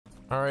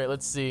All right,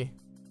 let's see.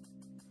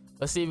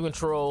 Let's see if we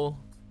control.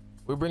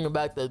 We're bringing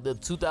back the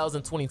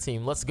 2020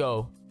 team. Let's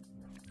go.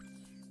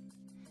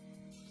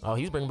 Oh,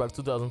 he's bringing back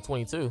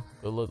 2022.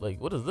 It look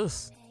like, what is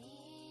this?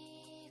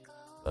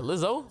 That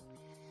Lizzo?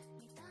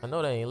 I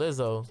know that ain't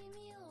Lizzo.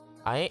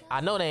 I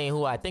know that ain't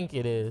who I think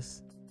it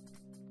is.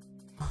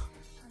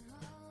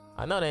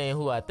 I know that ain't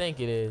who I think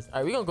it is. All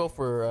right, we're gonna go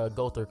for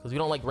Gother because we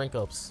don't like rank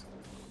ups.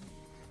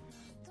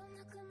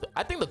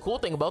 I think the cool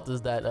thing about this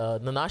is that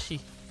Nanashi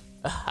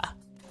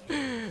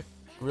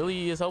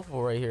really is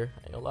helpful right here.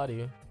 I ain't gonna lie to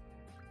you.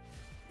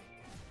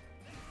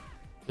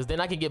 Because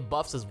then I can get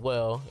buffs as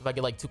well if I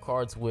get like 2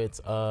 cards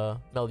with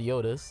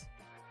Meliodas.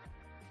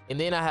 And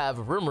then I have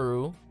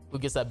Rimuru, who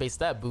gets that base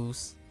stat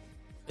boost.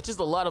 It's just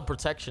a lot of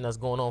protection that's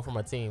going on for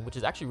my team, which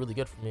is actually really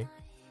good for me.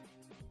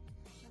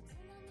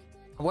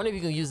 I wonder if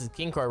you can use this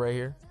King card right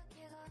here.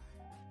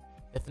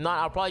 If not,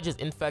 I'll probably just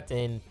Infect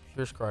and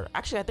Pierce card.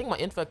 Actually, I think my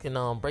Infect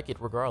can break it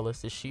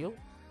regardless. Is Shield?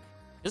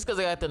 Just because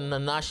I got the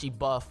Nanashi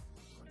buff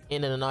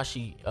and the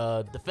Nanashi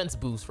defense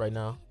boost right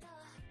now.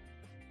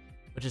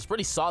 Which is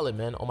pretty solid,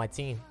 man, on my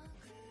team.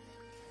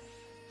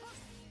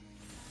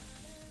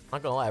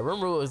 Not gonna lie,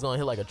 Rimuru is gonna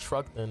hit like a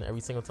truck then every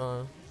single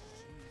time.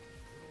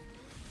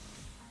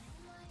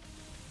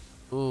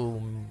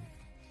 Ooh,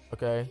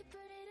 okay.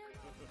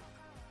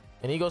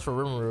 And he goes for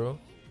Rimuru.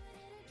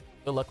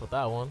 Good luck with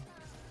that one.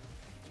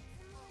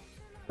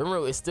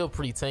 Rimuru is still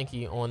pretty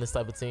tanky on this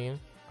type of team.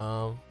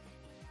 So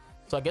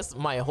I guess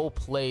my whole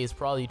play is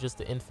probably just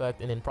to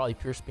Infect and then probably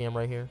Pure Spam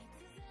right here.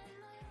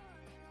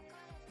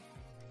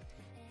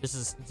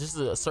 Just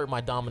to assert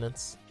my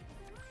dominance.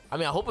 I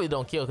mean, I hope he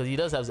don't kill because he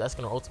does have his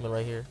Escanor ultimate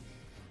right here.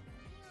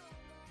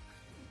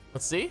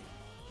 Let's see.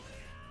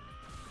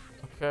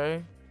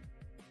 Okay.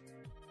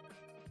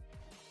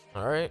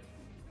 All right.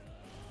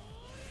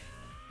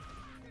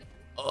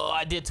 Oh,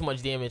 I did too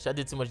much damage. I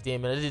did too much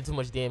damage. I did too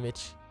much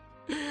damage.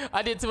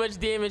 I did too much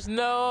damage.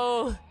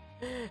 No.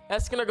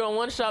 Escanor gonna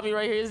one-shot me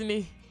right here, isn't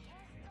he?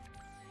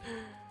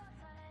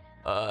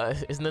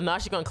 Is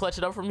Nanashi gonna clutch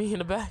it up for me in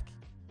the back?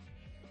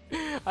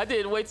 I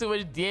did way too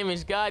much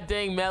damage. God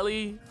dang,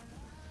 Melly.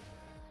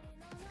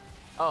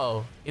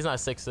 Oh, he's not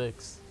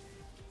 6'6".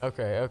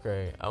 Okay,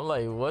 okay. I'm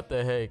like, what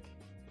the heck?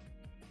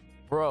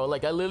 Bro,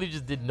 like, I literally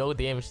just did no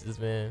damage to this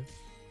man.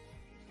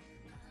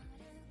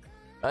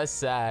 That's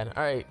sad.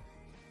 All right.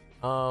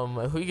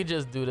 We could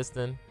just do this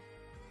then.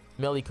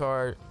 Melee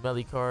card,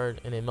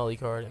 and then melee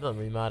card. It doesn't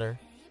really matter.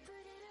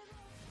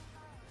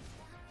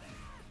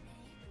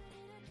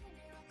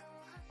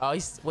 Oh,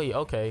 wait,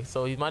 okay.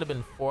 So he might have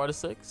been 4 out of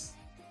 6.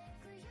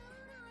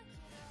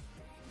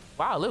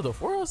 Wow, I lived a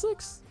 4 out of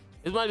 6?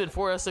 It might have been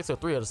 4 out of 6 or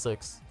 3 out of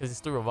 6 because he's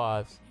 3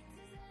 revives.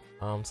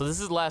 So this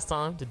is the last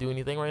time to do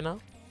anything right now.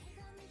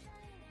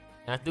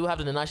 And I do have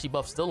the Nanashi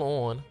buff still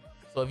on.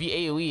 So if he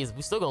AoEs,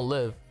 we still gonna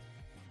live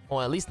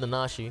on at least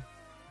Nanashi.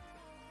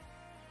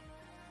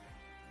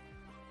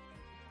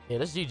 Yeah,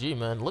 that's GG,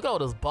 man. Look at all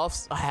those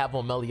buffs I have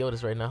on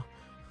Meliodas right now.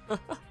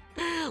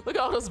 Look at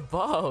all those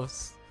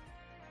buffs.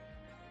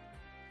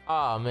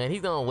 Ah, man,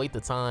 he's gonna wait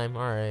the time.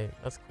 All right,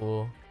 that's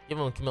cool. Give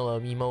him a Camilla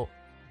emote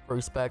for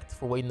respect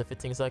for waiting the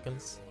 15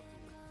 seconds.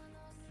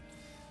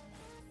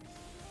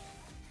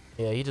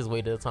 Yeah, he just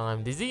waited the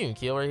time. Does he even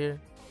kill right here?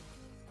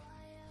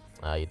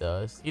 Ah, he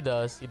does. He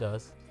does. He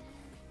does.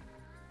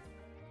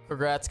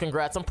 Congrats,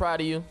 congrats. I'm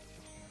proud of you.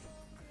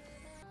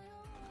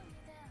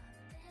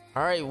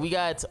 All right, we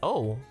got.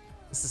 Oh,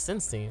 it's the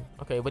Sins team.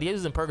 Okay, but he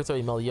is in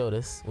Purgatory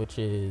Meliodas, which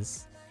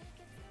is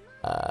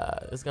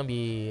it's gonna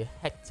be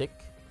hectic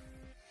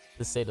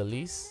to say the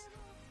least.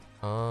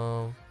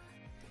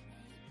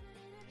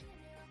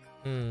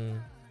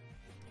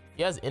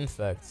 He has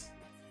Infect.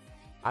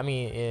 I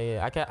mean,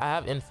 yeah, I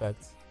have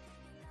Infect.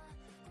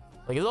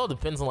 Like, it all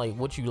depends on like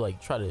what you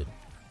like try to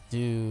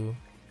do.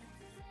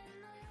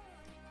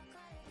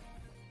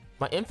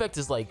 My Infect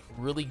is like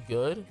really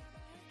good,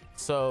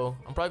 so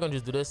I'm probably gonna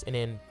just do this and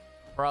then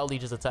probably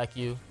just attack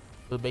you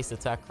with a base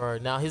attack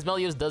card. Now his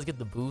Meliodas does get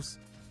the boost,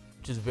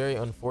 which is very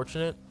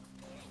unfortunate.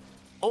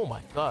 Oh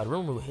my god,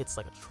 Rimuru hits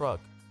like a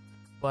truck.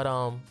 But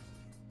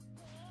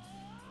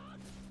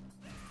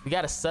we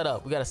gotta set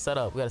up. We gotta set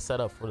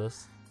up for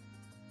this.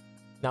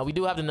 Now we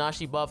do have the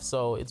Nashi buff,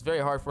 so it's very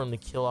hard for him to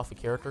kill off a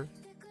character.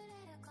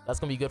 That's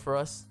gonna be good for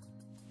us.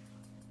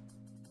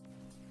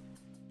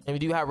 And we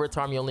do have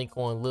Retarmio Link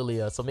on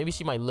Lilia, so maybe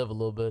she might live a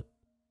little bit.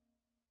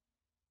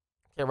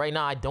 Okay, right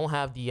now I don't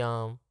have the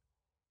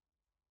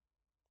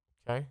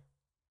okay.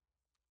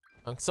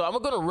 So I'm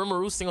gonna go to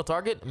Rimuru single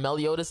target,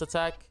 Meliodas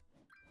attack,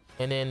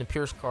 and then the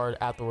Pierce card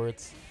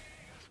afterwards.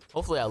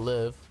 Hopefully I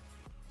live.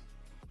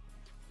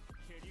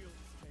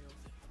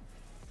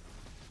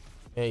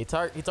 Yeah, he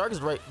targets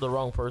the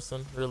wrong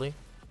person, really.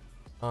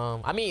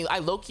 I mean, I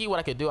low-key what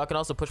I could do, I can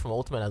also push from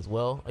ultimate as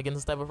well against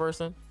this type of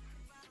person.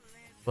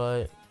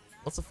 But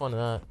what's the fun of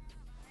that?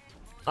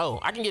 Oh,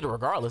 I can get it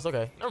regardless.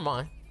 Okay, never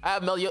mind. I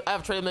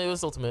have traded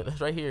Meliodas ultimate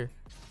right here.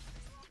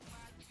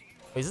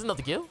 Wait, is this enough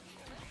to kill?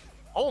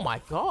 Oh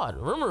my god,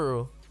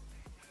 Rimuru.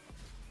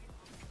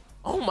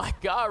 Oh my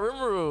god,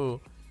 Rimuru.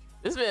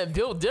 This man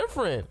built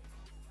different.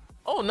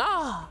 Oh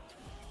nah.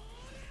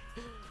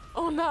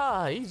 Oh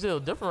nah. He's still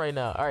different right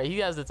now. All right, he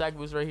has the attack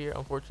boost right here.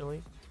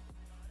 Unfortunately,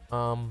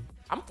 I'm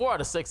 4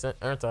 out of 6,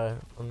 aren't I?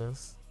 On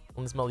this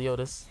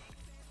Meliodas.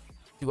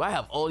 Dude, I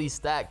have all these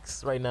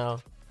stacks right now.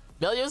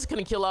 Meliodas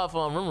couldn't kill off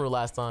Rimuru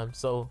last time,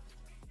 so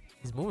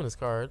he's moving his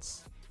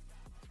cards.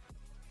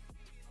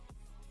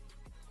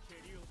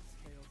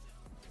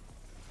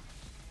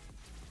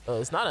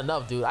 It's not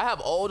enough, dude. I have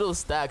all those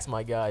stacks,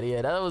 my god.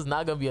 Yeah, that was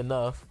not gonna be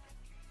enough.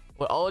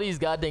 With all these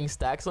goddamn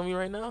stacks on me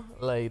right now,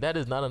 like, that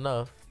is not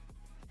enough.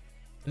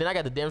 And then I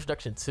got the damage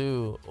reduction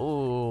too.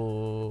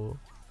 Ooh.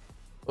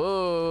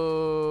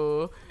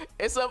 Ooh.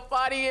 It's a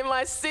party in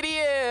my city,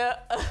 yeah.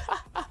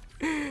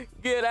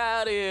 Get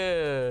out of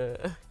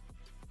here.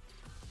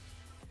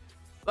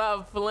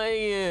 Stop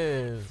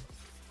playing.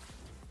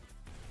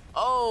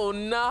 Oh,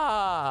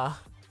 nah.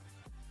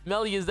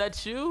 Melly, is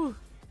that you?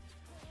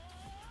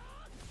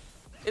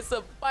 It's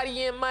a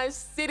party in my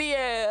city,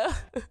 yeah.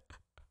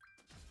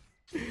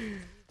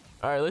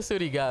 All right, let's see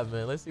what he got,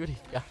 man. Let's see what he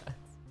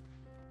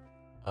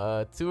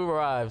got. 2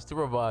 revives.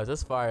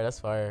 That's fire.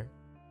 That's fire.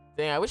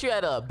 Dang, I wish you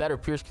had a better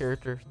Pierce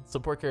character,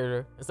 support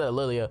character, instead of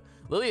Lilia.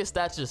 Lilia's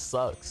stats just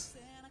sucks,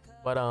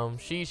 but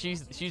she's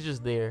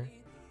just there.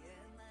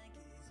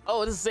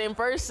 Oh, it's the same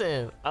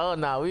person. Oh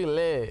nah, we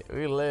lit.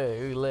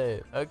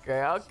 Okay,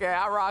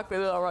 I rock with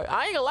it. All right,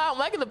 I ain't gonna lie, I'm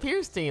liking the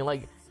Pierce team.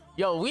 Like,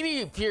 yo, we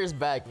need Pierce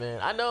back, man.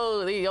 I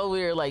know they over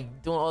here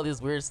like doing all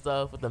this weird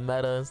stuff with the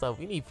meta and stuff.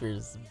 We need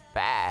Pierce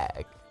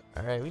back.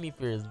 All right, we need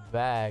Pierce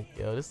back.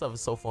 Yo, this stuff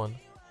is so fun.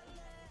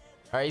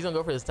 All right, he's gonna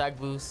go for his attack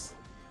boost.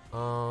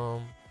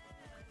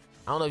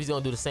 I don't know if he's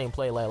gonna do the same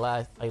play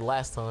like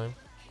last time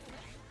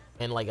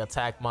and like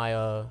attack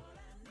my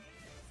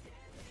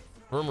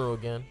Rimuru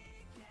again.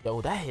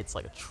 Yo, that hits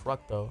like a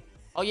truck though.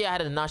 Oh yeah, I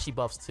had the Nashi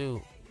buffs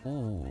too.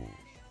 Ooh.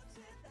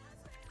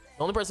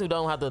 The only person who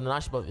don't have the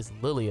Nashi buff is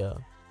Lilia.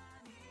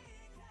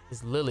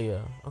 It's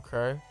Lilia.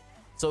 Okay.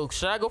 So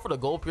should I go for the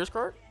gold Pierce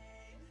card?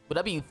 Would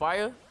that be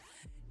fire?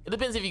 It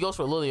depends if he goes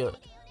for Lilia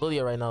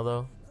right now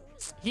though.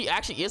 He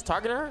actually is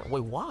targeting her?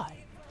 Wait, why?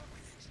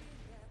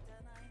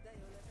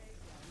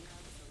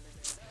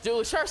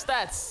 Dude, her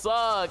stats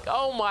suck.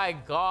 Oh my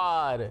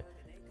god.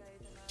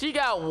 She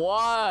got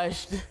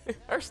washed.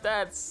 Her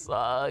stats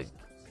suck.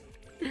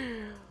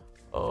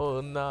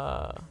 Oh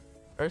nah.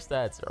 Her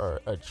stats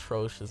are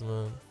atrocious,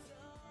 man.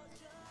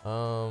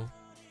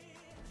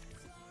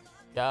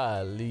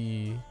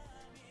 Golly.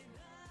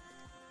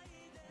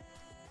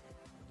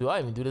 Do I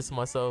even do this to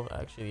myself?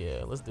 Actually,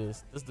 yeah, let's do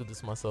this. Let's do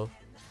this to myself.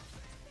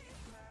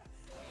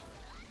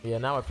 Yeah,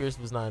 now my Pierce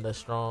was not that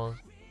strong.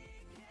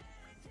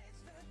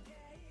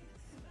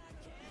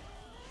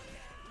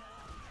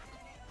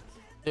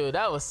 Dude,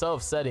 that was so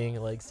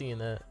upsetting, like, seeing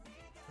that.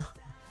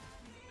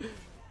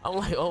 I'm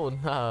like, oh,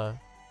 nah.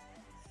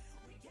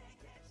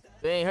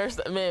 Dang,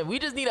 man, we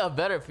just need a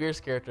better Fierce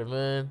character,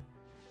 man.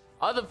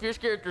 All the Fierce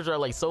characters are,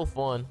 like, so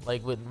fun.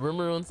 Like, with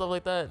Rimuru and stuff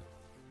like that.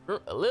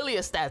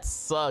 Lilia's stats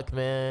suck,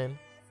 man.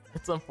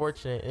 It's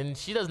unfortunate. And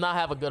she does not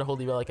have a good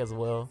Holy Relic as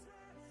well.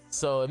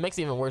 So, it makes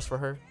it even worse for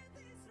her.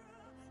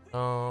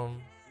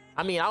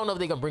 I mean, I don't know if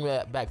they gonna bring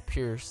back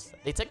Pierce.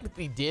 They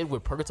technically did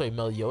with Purgatory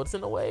Meliodas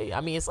in a way.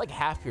 I mean, it's like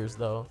half Pierce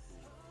though.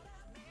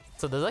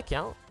 So does that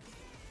count?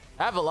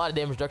 I have a lot of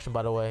damage reduction,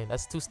 by the way.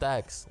 That's 2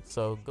 stacks.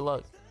 So good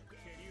luck.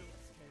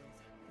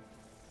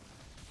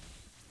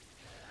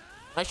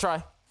 Nice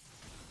try.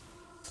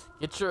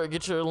 Get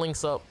your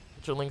links up.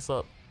 Get your links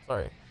up.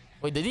 Sorry.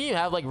 Wait, did he even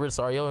have like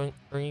Rosario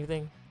or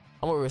anything?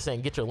 I'm what we were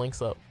saying. Get your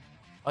links up.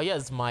 Oh yeah,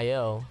 it's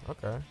Mael.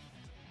 Okay.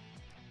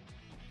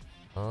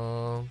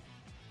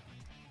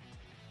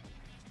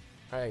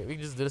 Alright, we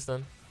can just do this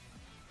then.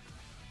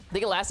 I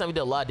think last time we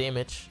did a lot of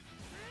damage.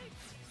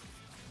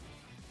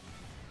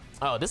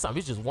 Oh, this time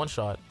we just one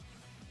shot.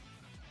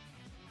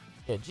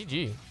 Yeah,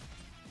 GG.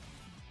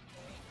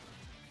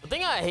 The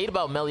thing I hate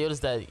about Meliodas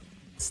is that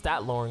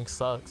stat lowering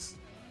sucks.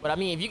 But I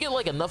mean, if you get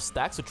like enough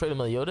stacks to trade a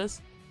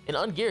Meliodas, in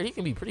ungeared, he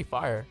can be pretty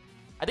fire.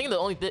 I think the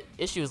only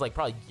issue is like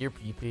probably gear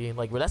PvP.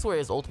 Like, that's where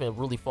his ultimate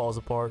really falls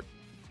apart.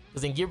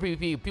 Because in gear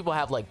PvP, people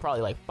have like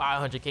probably like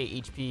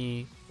 500k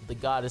HP, the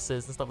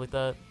goddesses and stuff like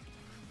that.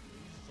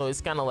 So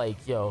it's kind of like,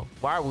 yo,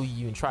 why would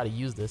you even try to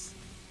use this?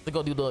 It's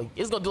gonna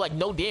do like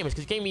no damage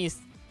because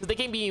they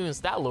can't be even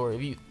stat lower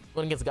if you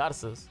went against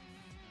goddesses.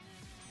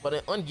 But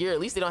in ungear, at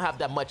least they don't have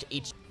that much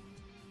HP.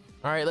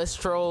 All right, let's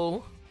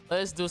troll.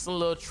 Let's do some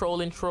little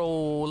trolling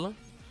troll.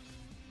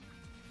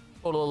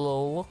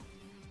 All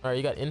right,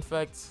 you got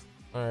infect.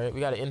 All right, we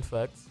got an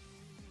infect.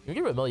 Can we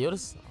get rid of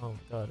Meliodas? Oh my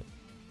god.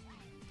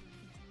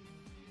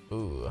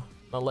 Ooh,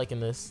 not liking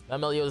this. That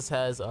Meliodas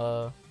has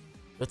the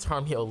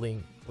Tarmio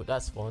link. But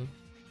that's fun.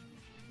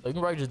 So you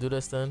can probably just do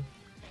this then.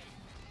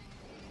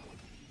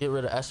 Get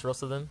rid of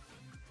Esterosa then.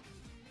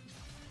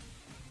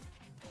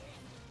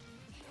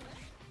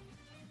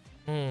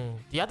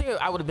 Yeah, I think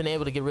I would have been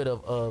able to get rid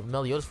of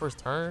Meliodas first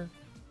turn.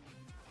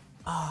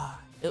 I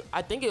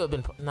think it would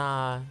have been.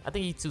 Nah, I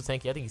think he's too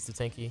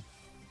tanky.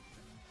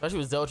 Especially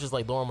with Zelch just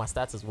like lowering my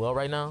stats as well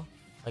right now.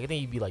 Like, I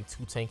think he'd be like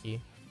too tanky.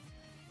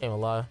 Can't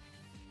even lie.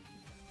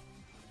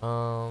 Say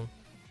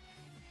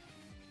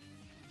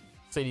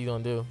what he's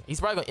gonna do. He's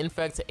probably gonna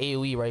infect to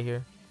AoE right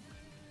here.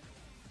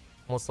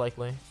 Most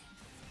likely.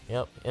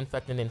 Yep,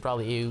 infecting and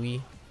probably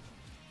AoE.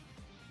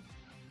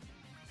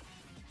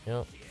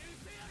 Yep.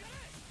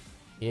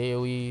 The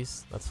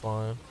AoEs, that's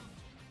fine.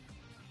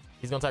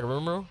 He's gonna attack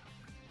Rumor.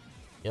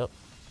 Yep.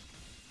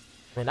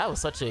 Man, that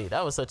was an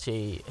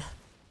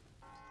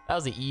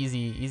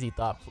easy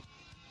thought.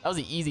 That was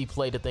an easy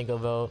play to think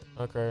about.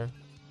 Okay.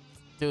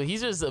 Dude,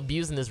 he's just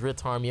abusing this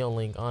Ritarmio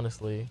link,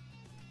 honestly.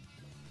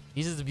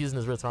 He's just abusing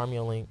this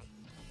Ritarmio link.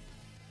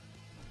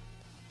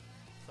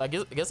 I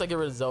guess I get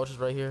rid of Zelchus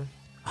right here.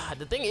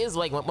 The thing is,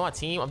 like, with my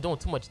team, I'm doing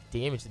too much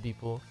damage to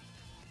people.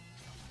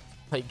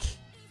 Like,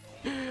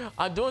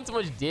 I'm doing too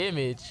much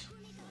damage.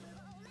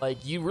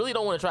 Like, you really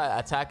don't want to try to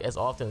attack as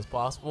often as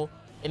possible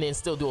and then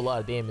still do a lot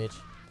of damage.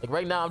 Like,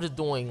 right now, I'm just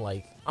doing,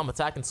 like, I'm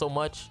attacking so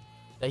much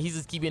that he's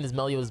just keeping his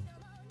Meliodas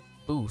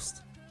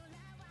boost.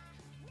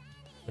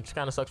 Which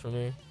kind of sucks for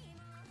me.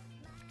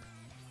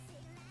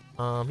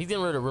 He's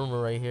getting rid of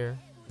Rumor right here.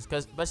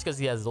 Especially because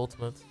he has his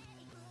ultimate.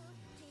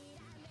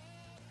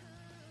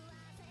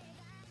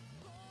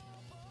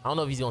 I don't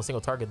know if he's going to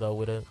single target, though,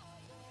 with it.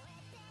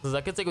 Because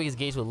I could take away his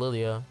gauge with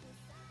Lilia.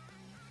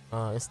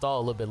 Install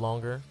a little bit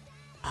longer.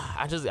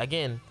 I just,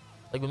 again,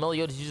 like with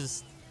Meliodas, you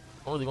just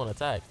don't really want to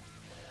attack.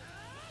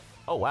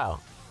 Oh, wow.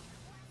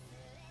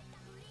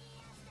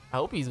 I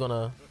hope he's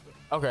gonna...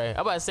 Okay, I'm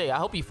about to say, I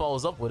hope he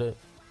follows up with it.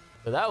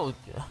 But that would...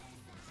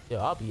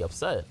 Yeah, I'll be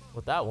upset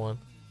with that one.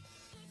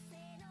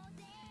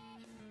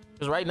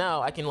 Because right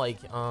now, I can, like,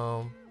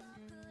 I'm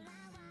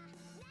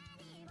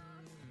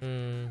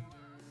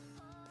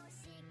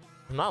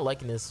not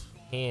liking this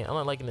hand. I'm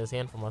not liking this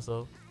hand for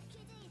myself.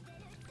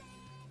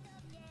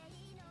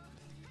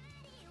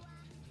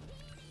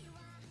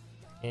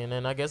 And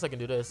then I guess I can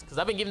do this. Because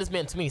I've been giving this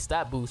man too many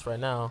stat boosts right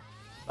now.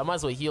 I might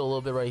as well heal a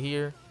little bit right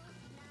here.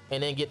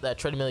 And then get that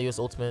Treadmillious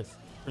ultimate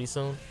pretty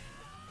soon.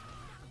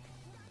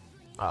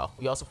 Oh,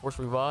 we also force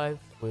revive,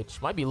 which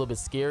might be a little bit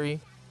scary.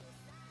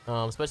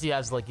 Especially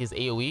has like his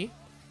AoE.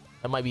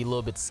 That might be a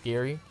little bit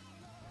scary.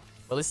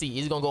 But let's see,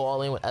 he's gonna go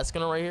all in with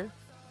Escanor right here.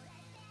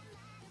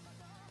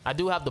 I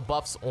do have the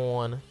buffs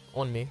on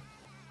me.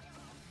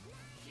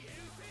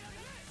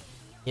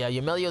 Yeah,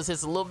 your Meliodas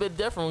hits a little bit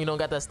different when you don't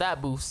got that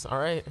stat boost,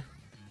 alright?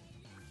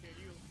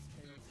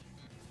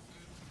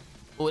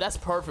 Oh, that's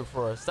perfect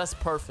for us. That's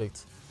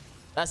perfect.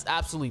 That's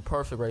absolutely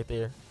perfect right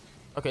there.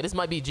 Okay, this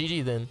might be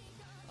GG then.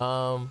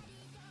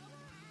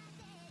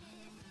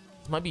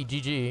 This might be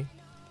GG.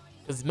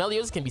 Because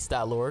Meliodas can be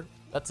stat lord.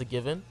 That's a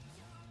given.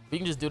 We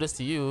can just do this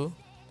to you.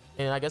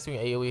 And I guess we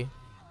can AoE.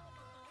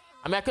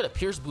 I mean, I could have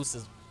Pierce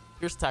boosted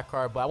Pierce attack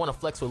card, but I want to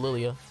flex with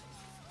Lilia.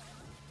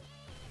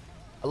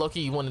 I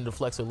low-key wanted to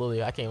flex with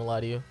Lilia. I can't even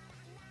lie to you.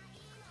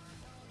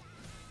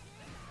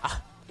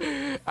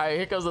 Alright,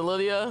 here comes the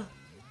Lilia.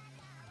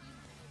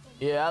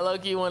 Yeah, I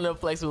low-key wanted to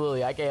flex with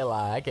Lilia. I can't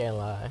lie. I can't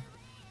lie.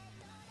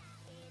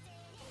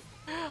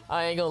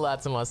 I ain't gonna lie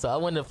to myself. I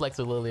wanted to flex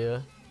with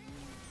Lilia.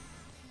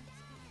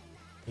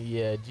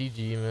 Yeah,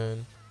 GG,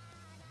 man.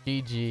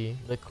 GG.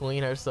 The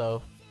queen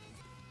herself.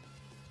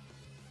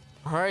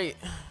 Alright.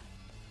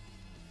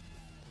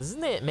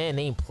 Isn't that man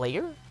named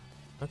Player?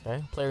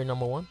 Okay, player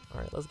number 1.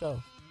 Alright, let's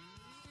go.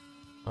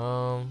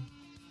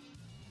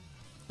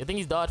 You think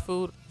he's dodge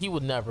food? He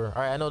would never.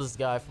 Alright, I know this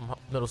guy from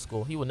middle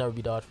school. He would never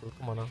be dodge food.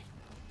 Come on now.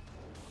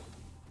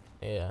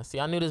 Yeah, see,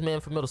 I knew this man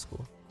from middle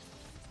school.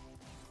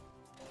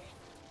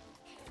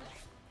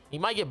 He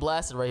might get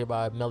blasted right here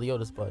by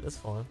Meliodas, but it's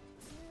fine.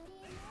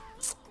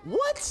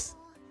 What?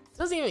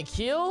 Doesn't even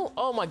kill?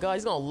 Oh my god,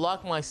 he's gonna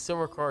lock my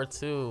silver card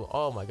too.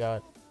 Oh my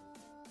god.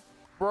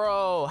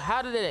 Bro,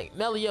 how did it...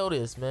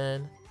 Meliodas,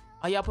 man.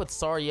 Oh yeah, I put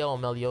Sariel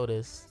on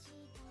Meliodas.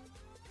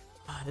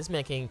 This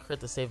man can't crit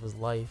to save his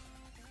life.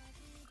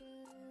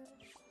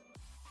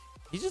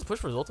 He just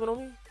pushed for his ultimate on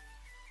me?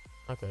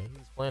 Okay,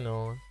 he's planning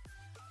on.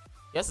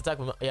 He has to attack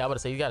with... Yeah, I would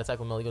say you gotta attack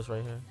with Meliodas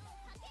right here.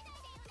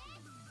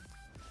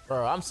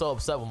 Bro, I'm so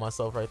upset with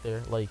myself right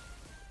there. Like,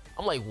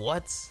 I'm like,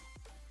 what?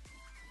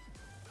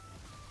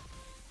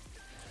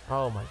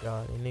 Oh my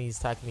god, and he's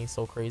attacking me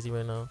so crazy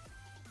right now.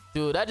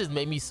 Dude, that just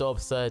made me so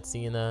upset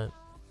seeing that.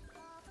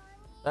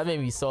 That made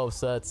me so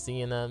upset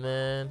seeing that,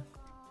 man.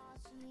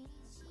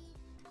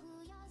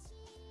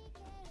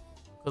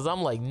 Cause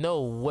I'm like,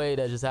 no way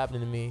that just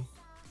happened to me.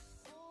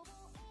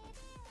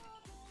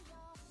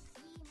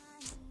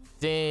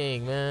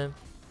 Dang, man.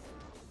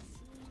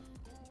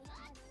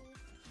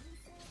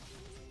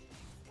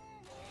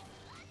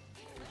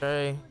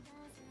 Okay.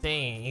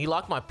 Dang, he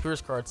locked my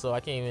Pierce card, so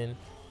I can't even.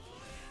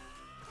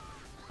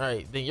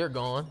 Alright, then you're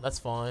gone. That's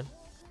fine.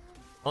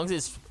 As long as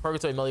his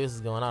Purgatory Meliodas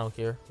is going, I don't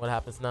care what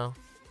happens now.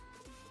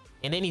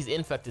 And then he's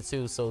infected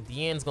too, so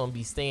Deanne's gonna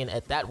be staying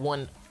at that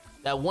one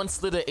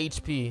slit of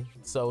HP.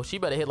 So she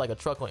better hit like a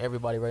truck on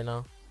everybody right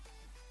now.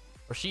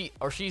 Or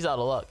she's out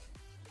of luck.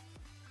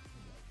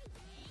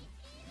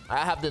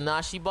 I have the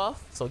Nashi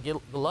buff, so good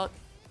luck.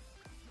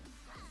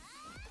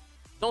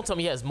 Don't tell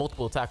me he has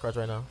multiple attack cards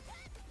right now.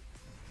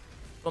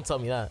 Don't tell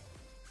me that.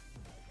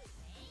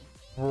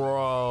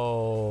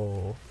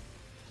 Bro.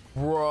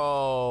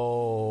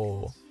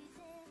 Bro.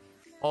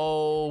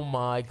 Oh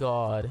my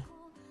god.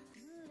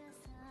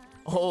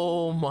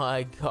 Oh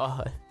my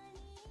god.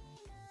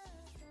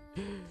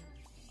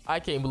 I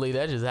can't believe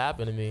that just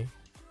happened to me.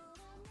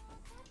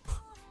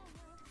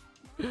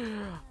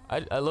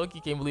 I low-key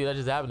can't believe that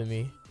just happened to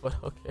me. But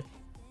okay.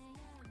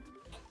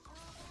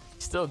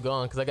 Still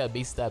gone because I got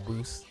base stat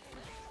boost.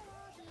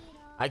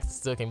 I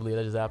still can't believe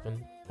that just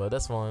happened. But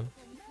that's fine.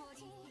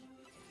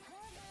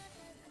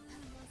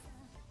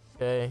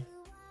 Okay.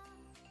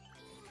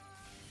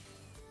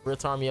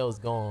 Ritarmiel is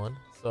gone.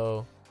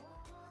 So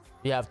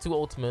we have 2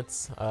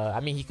 ultimates. I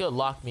mean, he could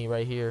lock me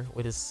right here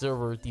with his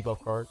silver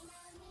debuff card.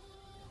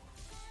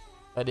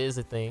 That is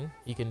a thing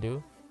he can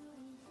do.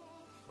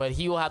 But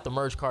he will have to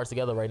merge cards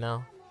together right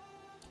now.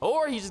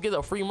 Or he just gets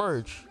a free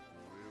merge.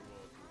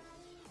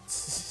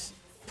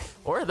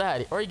 Or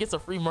that. Or he gets a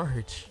free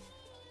merge.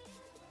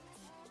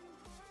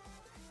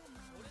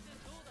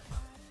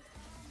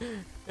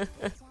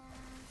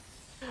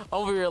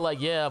 Over here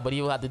like, yeah, but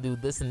he will have to do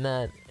this and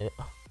that.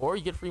 Or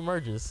you get free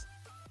merges.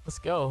 Let's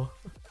go.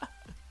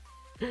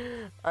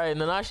 Alright,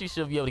 Nanashi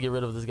should be able to get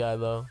rid of this guy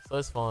though. So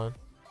it's fine.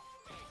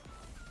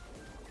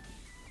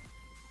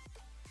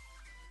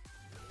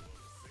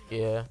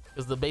 Yeah,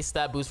 because the base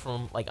stat boost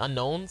from like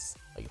unknowns,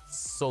 like it's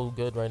so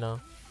good right now.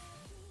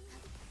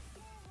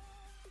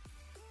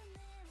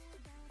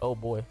 Oh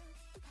boy.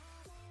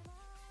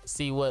 Let's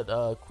see what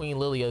Queen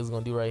Lilia is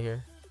gonna do right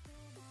here.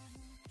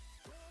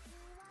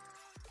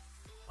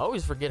 I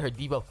always forget her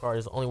debuff card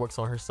is only works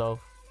on herself.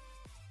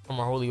 From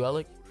her Holy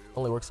Relic,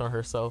 only works on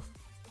herself.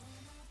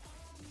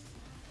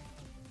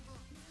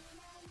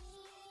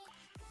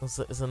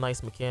 It's a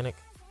nice mechanic.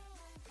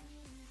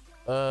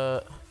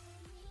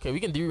 Okay, we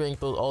can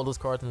de-rank all those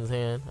cards in his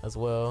hand as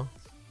well.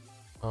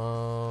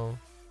 I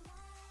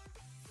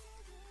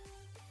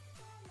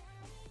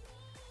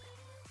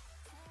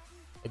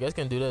guess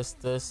can do this,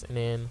 and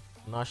then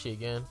Nashi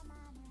again.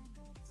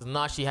 So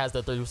Nashi has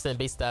that 30%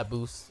 base stat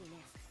boost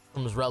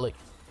from his relic.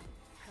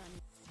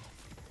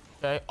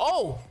 Okay.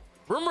 Oh!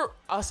 Rumor.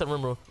 I said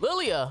Rumor.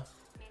 Lilia!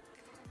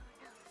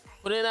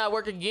 Put in that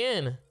work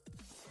again.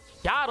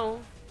 Got him.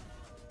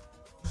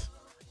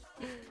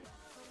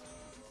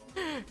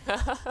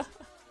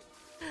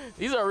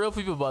 These are real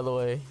people, by the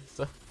way.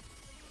 So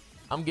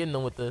I'm getting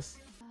them with this.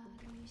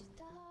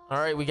 All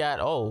right, we got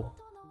oh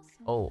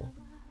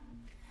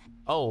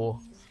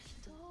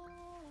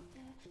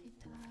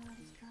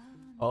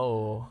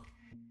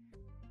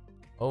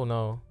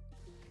no.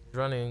 He's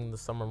running the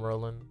Summer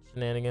Merlin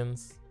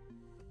shenanigans.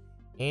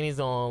 And he's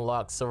gonna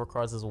unlock silver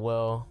cards as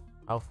well.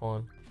 How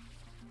fun.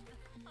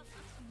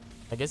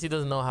 I guess he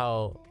doesn't know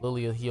how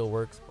Lilia heal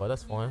works, but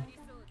that's fine.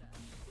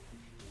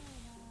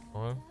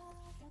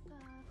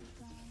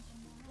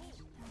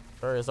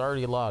 Sir, it's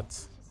already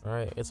locked. All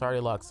right, it's already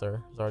locked,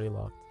 sir. It's already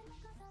locked.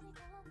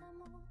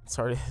 It's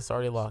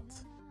already locked.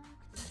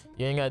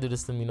 You ain't gotta do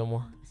this to me no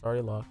more. It's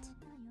already locked.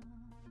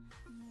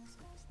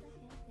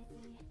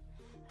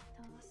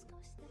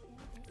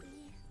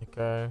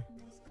 Okay.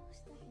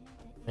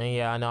 And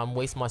yeah, I know I'm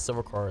wasting my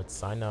silver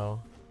cards. I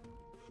know.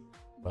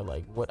 But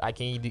like, what? I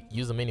can't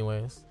use them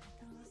anyways.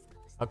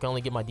 I can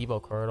only get my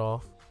debuff card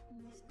off,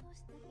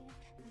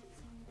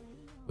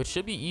 which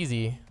should be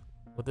easy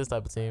with this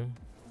type of team.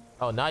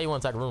 Oh, now you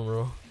want to attack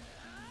Rumuru.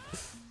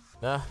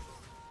 Now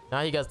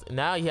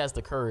he has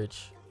the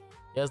courage.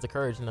 He has the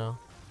courage now.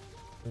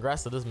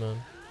 Congrats to this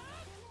man.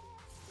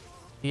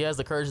 He has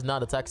the courage to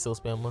not attack Seal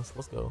Spam.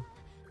 Let's go.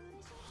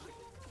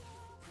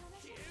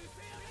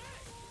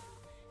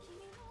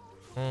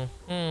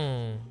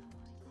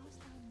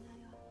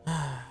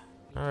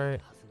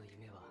 Alright.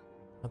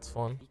 That's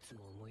fun.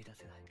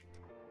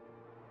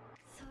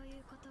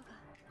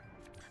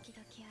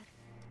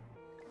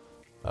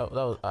 Oh, that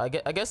was, I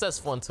guess that's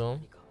fun to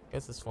him. I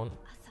guess it's fun.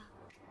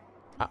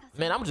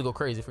 Man, I'm just go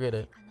crazy. Forget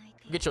it.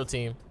 Forget your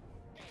team.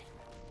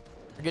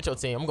 Forget your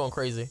team. I'm going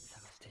crazy.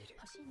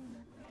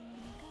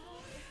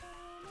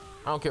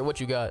 I don't care what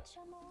you got.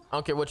 I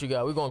don't care what you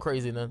got. We're going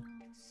crazy then.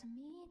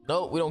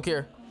 No, we don't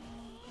care.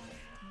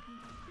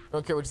 We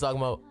don't care what you're talking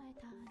about.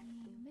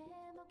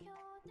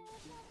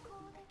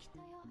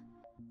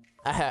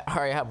 I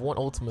already have 1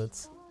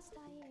 ultimate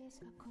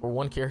for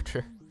 1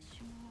 character.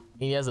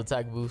 And he has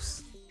attack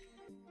boost.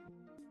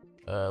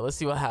 Let's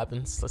see what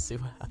happens. Let's see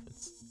what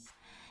happens.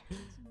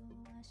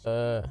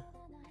 I'm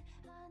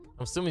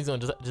assuming he's gonna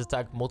just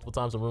attack multiple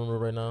times on Rumor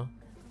right now.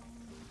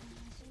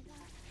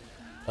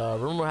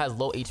 Rumor has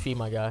low HP,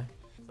 my guy.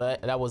 So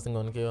that wasn't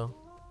gonna kill.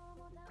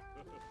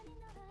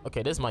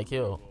 Okay, this might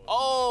kill.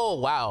 Oh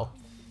wow!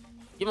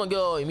 Give him a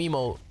go in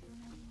emote.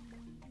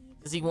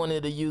 Cause he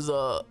wanted to use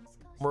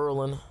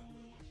Merlin.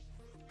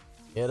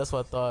 Yeah, that's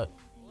what I thought.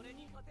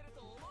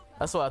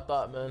 That's what I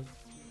thought, man.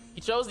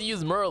 He chose to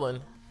use Merlin.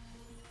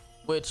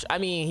 Which, I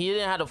mean, he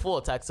didn't have a full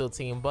attack seal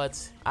team,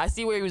 but I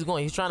see where he was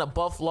going. He's trying to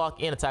buff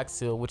lock and attack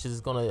seal, which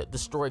is going to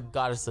destroy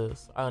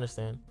goddesses. I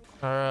understand.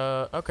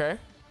 Okay.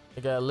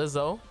 I got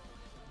Lizzo.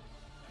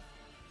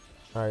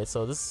 All right,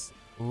 so this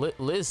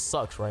Liz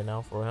sucks right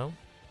now for him.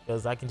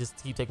 because I can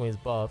just keep taking his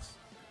buffs.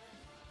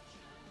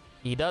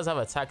 He does have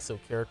a attack silk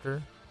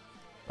character,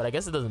 but I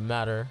guess it doesn't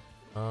matter.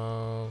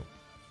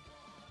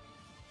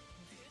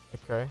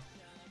 Okay.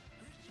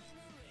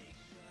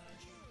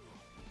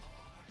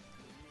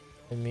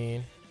 I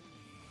mean,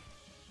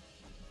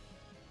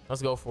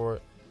 let's go for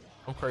it.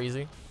 I'm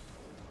crazy.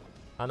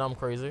 I know I'm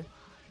crazy.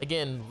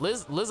 Again,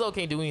 Lizzo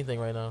can't do anything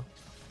right now.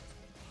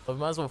 So we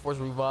might as well force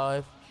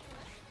revive.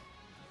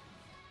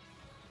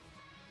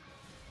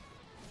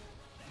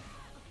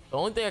 The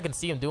only thing I can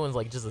see him doing is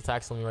like just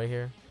attack something right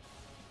here,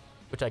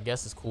 which I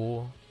guess is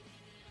cool.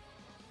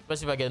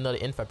 Especially if I get another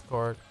infect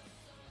card.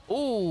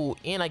 Ooh,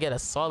 and I get a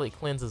solid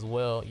cleanse as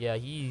well. Yeah,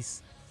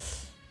 he's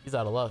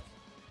out of luck.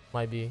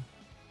 Might be.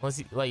 Unless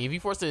he, like, if he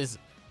forces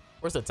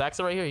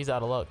Taxa right here, he's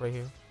out of luck right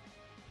here.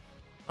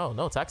 Oh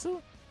no,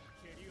 Taxa?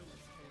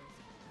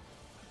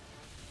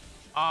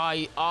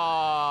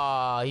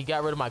 He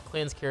got rid of my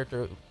cleanse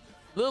character.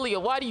 Lilia,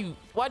 why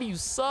do you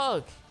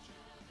suck?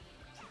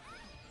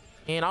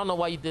 And I don't know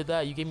why you did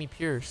that. You gave me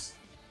Pierce.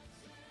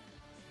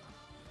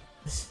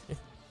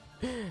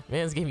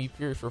 Man's gave me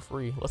Pierce for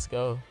free. Let's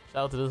go.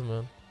 Shout out to this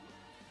man.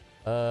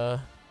 Yeah,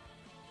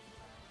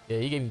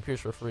 he gave me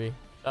Pierce for free.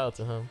 Shout out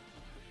to him.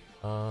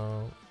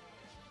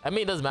 I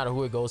mean, it doesn't matter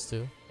who it goes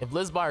to. If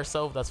Liz by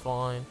herself, that's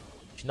fine.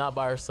 If she's not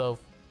by herself,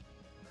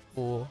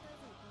 cool.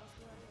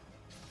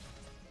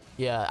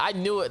 Yeah, I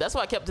knew it. That's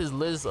why I kept his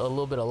Liz a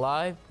little bit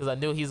alive, because I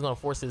knew he's gonna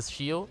force his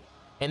shield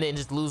and then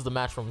just lose the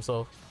match for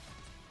himself.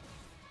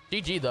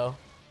 GG though.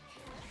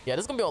 Yeah,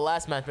 this is gonna be our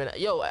last match, man.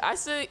 Yo, I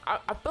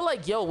feel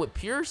like, yo, with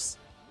Pierce,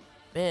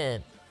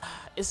 man,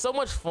 it's so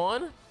much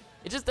fun.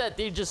 It's just that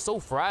they're just so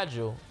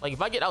fragile. Like,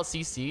 if I get out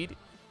CC'd,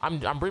 I'm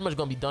pretty much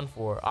gonna be done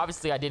for.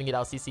 Obviously, I didn't get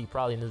out CC'd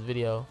probably in this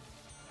video,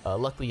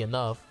 luckily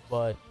enough.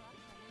 But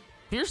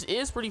Pierce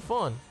is pretty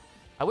fun.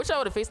 I wish I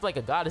would have faced like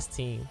a goddess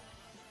team,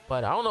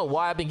 but I don't know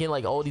why I've been getting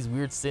like all these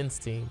weird sins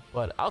team.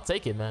 But I'll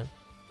take it, man.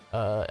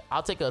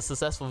 I'll take a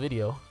successful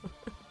video.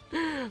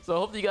 So I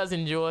hope you guys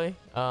enjoy.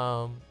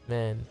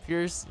 Man,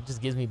 Pierce just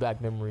gives me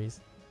back memories.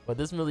 But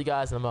this is Millie,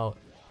 guys, and I'm out.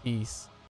 Peace.